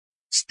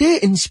Stay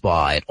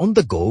inspired on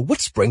the go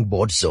with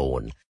Springboard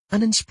Zone,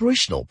 an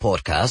inspirational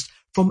podcast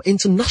from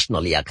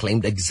internationally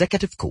acclaimed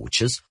executive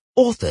coaches,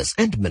 authors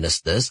and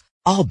ministers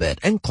Albert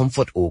and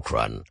Comfort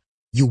Okran.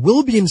 You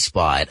will be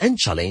inspired and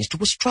challenged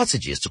with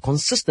strategies to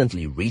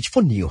consistently reach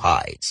for new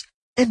heights.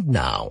 And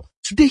now,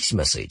 today's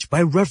message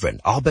by Reverend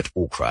Albert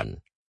Okran.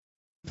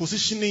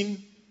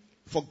 Positioning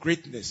for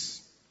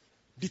greatness.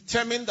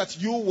 Determine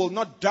that you will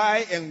not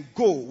die and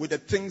go with the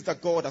things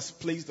that God has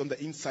placed on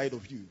the inside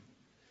of you.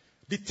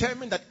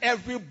 Determine that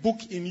every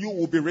book in you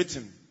will be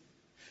written.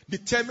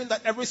 Determine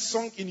that every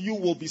song in you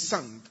will be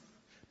sung.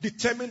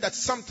 Determine that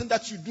something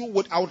that you do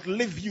would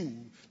outlive you.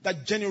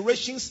 That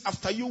generations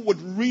after you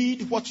would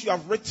read what you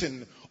have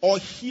written, or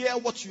hear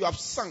what you have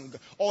sung,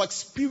 or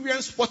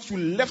experience what you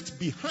left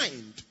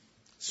behind,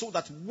 so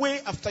that way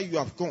after you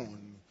have gone,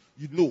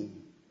 you know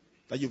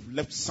that you've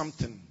left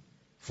something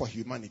for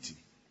humanity.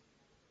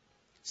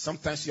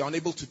 Sometimes you are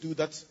unable to do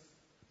that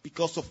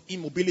because of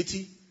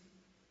immobility.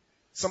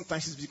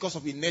 Sometimes it's because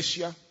of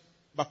inertia,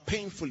 but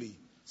painfully,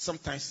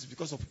 sometimes it's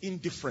because of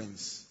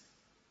indifference.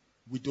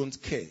 We don't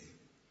care.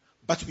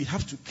 But we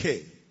have to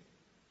care.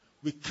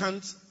 We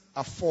can't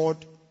afford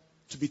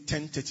to be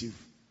tentative.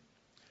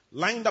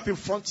 Lined up in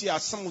front here are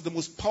some of the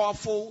most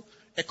powerful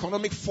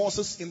economic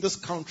forces in this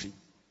country.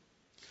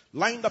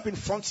 Lined up in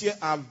front here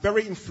are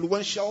very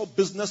influential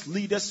business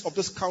leaders of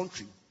this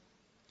country.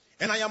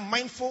 And I am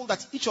mindful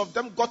that each of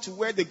them got to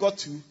where they got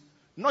to,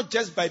 not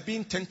just by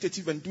being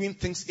tentative and doing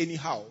things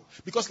anyhow.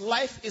 Because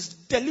life is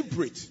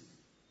deliberate.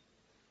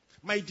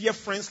 My dear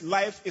friends,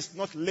 life is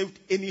not lived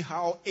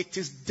anyhow. It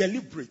is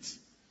deliberate.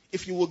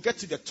 If you will get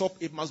to the top,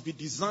 it must be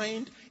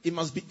designed, it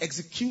must be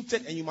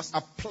executed, and you must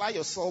apply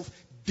yourself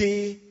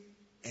day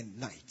and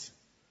night.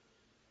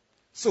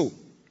 So,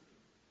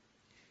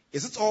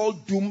 is it all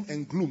doom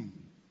and gloom?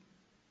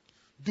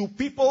 Do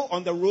people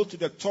on the road to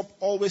the top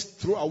always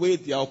throw away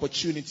their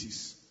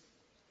opportunities?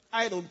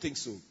 I don't think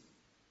so.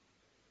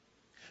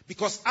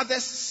 Because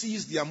others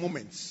seize their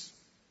moments.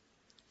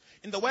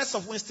 In the words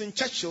of Winston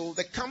Churchill,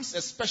 there comes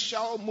a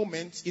special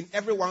moment in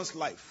everyone's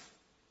life.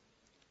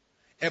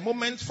 A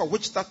moment for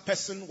which that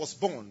person was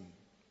born.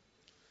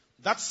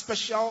 That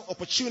special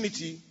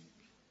opportunity,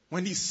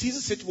 when he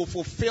seizes it, will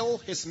fulfill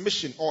his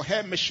mission or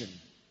her mission.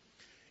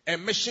 A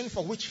mission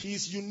for which he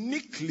is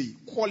uniquely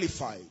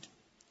qualified.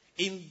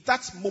 In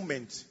that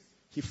moment,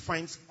 he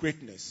finds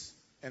greatness.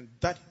 And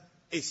that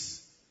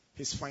is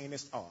his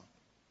finest hour.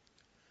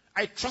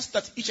 I trust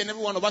that each and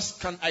every one of us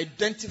can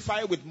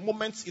identify with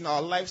moments in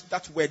our lives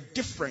that were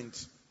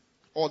different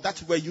or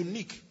that were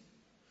unique.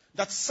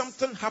 That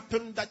something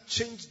happened that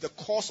changed the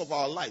course of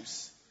our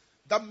lives.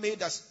 That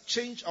made us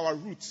change our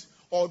route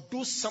or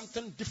do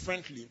something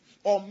differently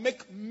or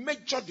make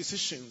major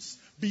decisions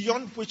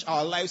beyond which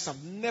our lives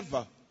have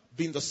never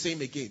been the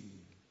same again.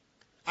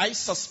 I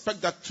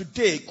suspect that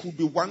today could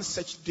be one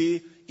such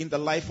day in the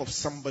life of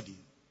somebody.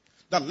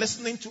 That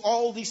listening to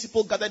all these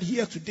people gathered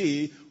here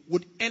today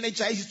would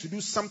energize you to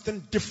do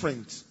something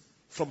different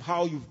from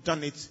how you've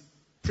done it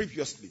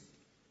previously.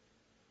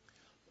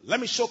 Let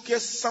me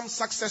showcase some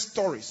success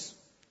stories,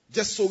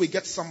 just so we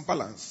get some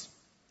balance.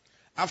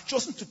 I've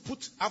chosen to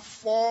put up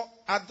 4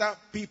 other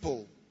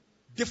people,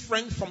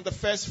 different from the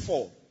first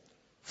 4,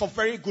 for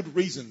very good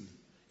reason.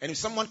 And if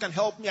someone can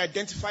help me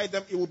identify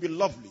them, it would be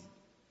lovely.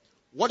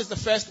 What is the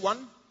first one?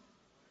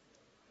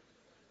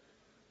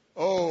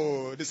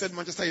 Oh, they said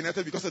Manchester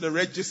United because of the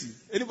red jersey.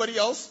 Anybody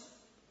else?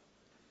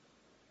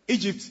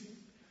 Egypt.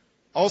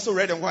 Also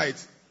red and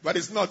white, but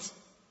it's not.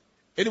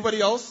 Anybody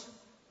else?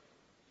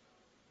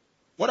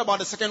 What about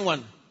the second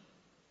one?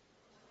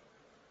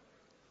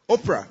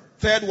 Oprah.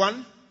 Third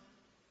one?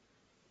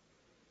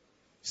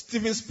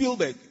 Steven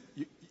Spielberg.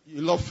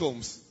 You love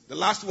films. The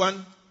last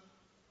one?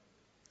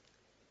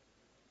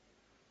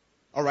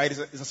 Alright,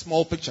 it's a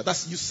small picture.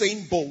 That's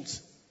Usain Bolt.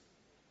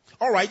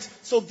 Alright,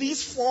 so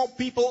these 4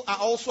 people are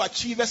also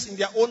achievers in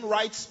their own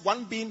rights,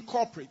 one being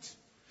corporate.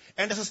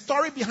 And there's a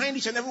story behind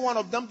each and every one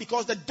of them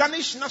because the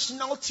Danish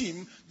national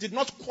team did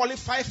not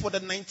qualify for the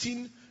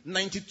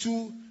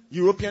 1992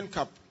 European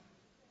Cup.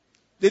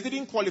 They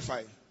didn't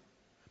qualify.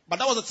 But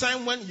that was a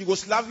time when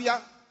Yugoslavia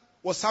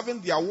was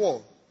having their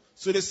war.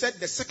 So they said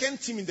the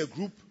second team in the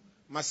group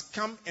must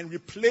come and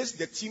replace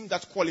the team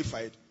that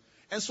qualified.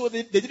 And so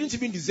they didn't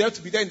even deserve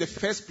to be there in the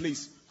first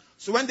place.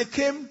 So when they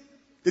came,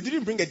 they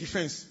didn't bring a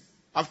defense.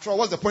 After all,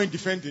 what's the point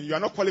defending? You are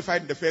not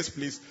qualified in the first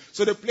place.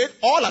 So they played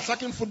all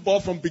attacking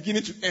football from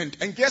beginning to end.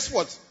 And guess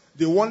what?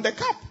 They won the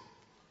cup.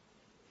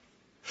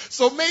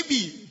 So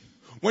maybe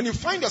when you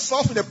find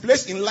yourself in a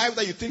place in life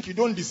that you think you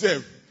don't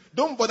deserve,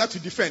 don't bother to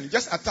defend.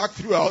 Just attack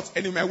throughout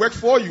and it might work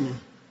for you.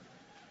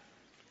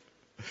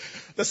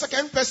 The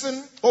second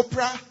person,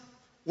 Oprah,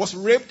 was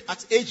raped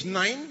at age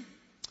 9,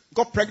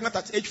 got pregnant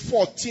at age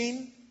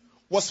 14,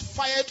 was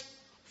fired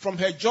from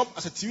her job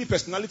as a TV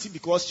personality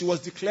because she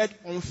was declared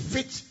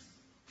unfit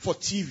for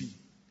TV.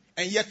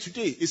 And yet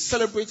today is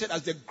celebrated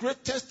as the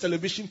greatest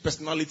television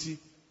personality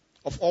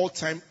of all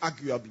time,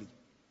 arguably.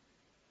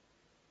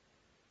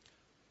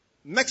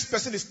 Next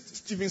person is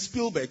Steven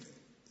Spielberg.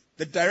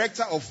 the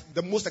director of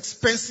the most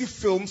expensive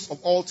films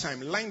of all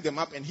time, lined them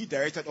up and he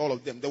directed all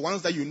of them. The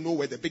ones that you know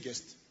were the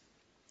biggest.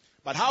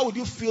 But how would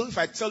you feel if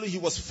I tell you he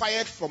was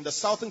fired from the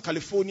Southern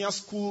California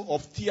School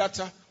of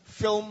Theater,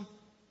 Film,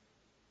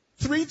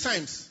 3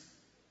 times?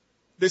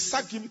 They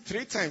sacked him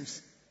 3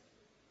 times.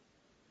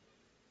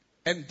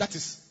 And that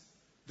is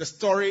the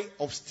story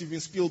of Steven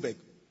Spielberg.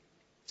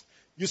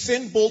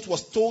 Usain Bolt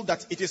was told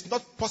that it is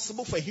not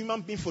possible for a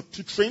human being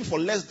to train for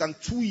less than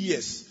 2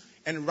 years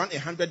and run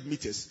 100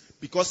 meters.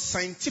 Because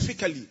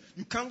scientifically,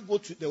 you can't go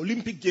to the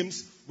Olympic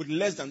Games with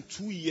less than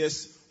 2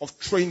 years of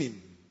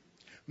training.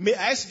 May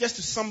I suggest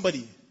to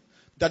somebody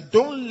that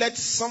don't let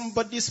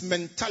somebody's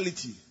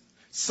mentality,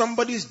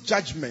 somebody's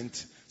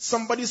judgment,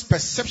 somebody's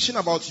perception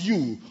about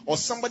you, or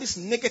somebody's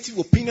negative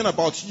opinion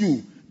about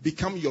you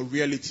become your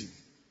reality.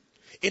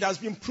 It has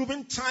been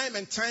proven time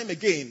and time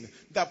again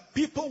that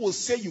people will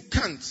say you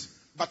can't,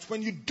 but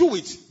when you do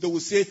it, they will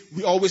say,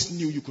 we always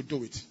knew you could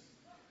do it.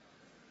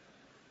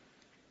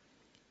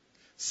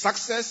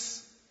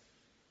 Success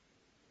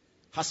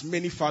has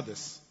many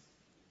fathers,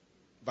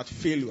 but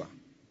failure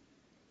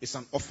is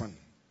an orphan.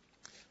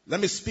 Let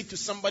me speak to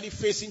somebody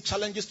facing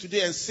challenges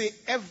today and say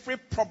every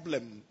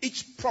problem,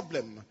 each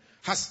problem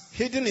has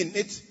hidden in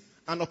it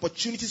an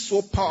opportunity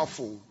so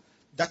powerful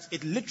that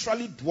it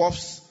literally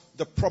dwarfs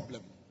the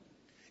problem.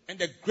 And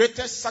the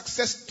greatest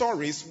success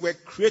stories were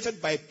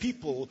created by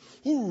people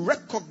who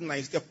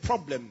recognized the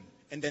problem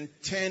and then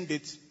turned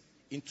it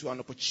into an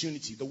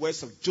opportunity. The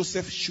words of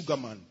Joseph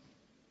Sugarman.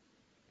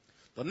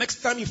 The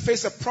next time you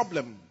face a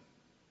problem,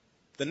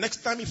 the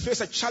next time you face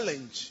a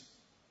challenge,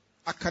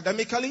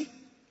 academically,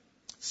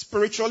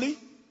 spiritually,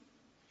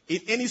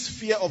 in any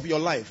sphere of your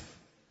life,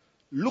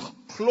 look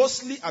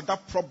closely at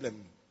that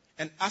problem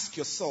and ask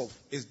yourself,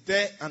 is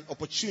there an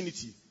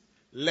opportunity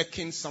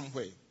lurking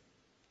somewhere?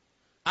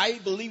 I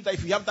believe that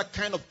if we have that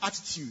kind of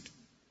attitude,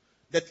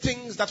 the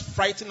things that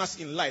frighten us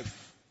in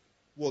life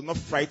will not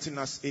frighten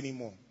us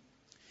anymore.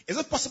 Is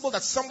it possible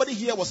that somebody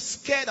here was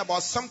scared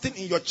about something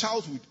in your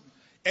childhood,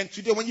 and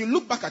today when you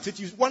look back at it,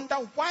 you wonder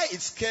why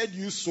it scared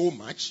you so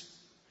much?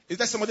 Is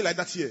there somebody like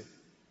that here?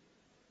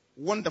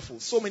 Wonderful.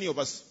 So many of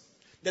us.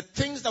 The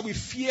things that we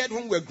feared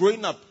when we were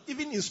growing up,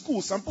 even in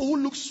school, some people who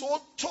look so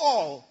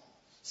tall,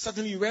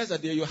 suddenly you realize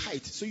that they're your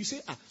height. So you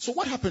say, so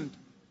what happened?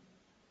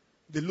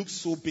 They look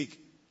so big.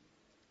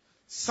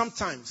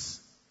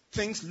 Sometimes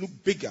things look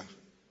bigger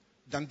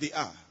than they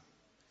are,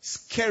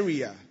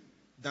 scarier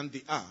than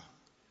they are.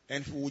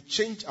 And if we will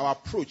change our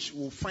approach,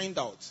 we will find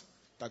out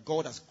that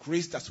God has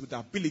graced us with the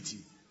ability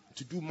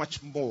to do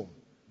much more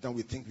than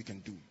we think we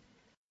can do.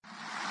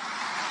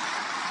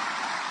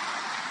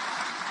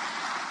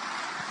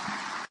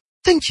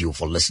 Thank you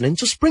for listening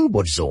to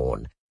Springboard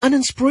Zone, an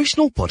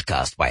inspirational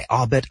podcast by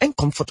Albert and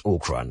Comfort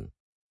Okran.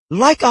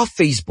 Like our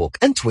Facebook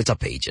and Twitter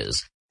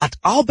pages at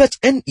Albert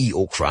N.E.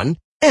 Okran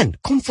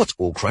and Comfort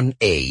Okran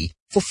A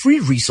for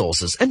free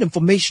resources and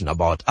information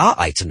about our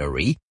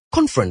itinerary,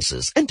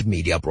 conferences, and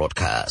media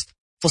broadcast.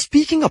 For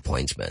speaking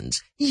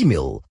appointments,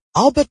 email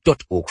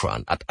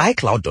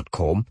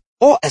albert.okran@icloud.com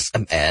or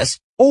SMS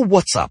or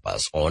WhatsApp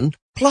us on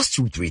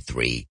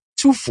 +233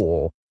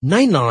 24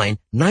 99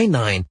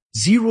 99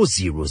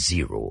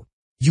 000.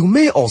 You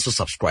may also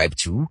subscribe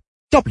to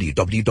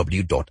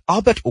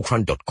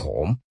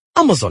www.albertokran.com,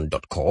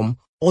 amazon.com,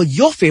 or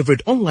your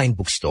favorite online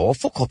bookstore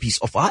for copies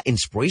of our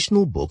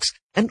inspirational books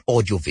and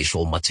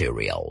audiovisual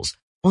materials.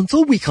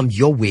 Until we come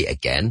your way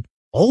again,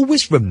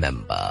 always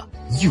remember,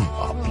 you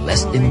are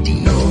blessed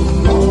indeed.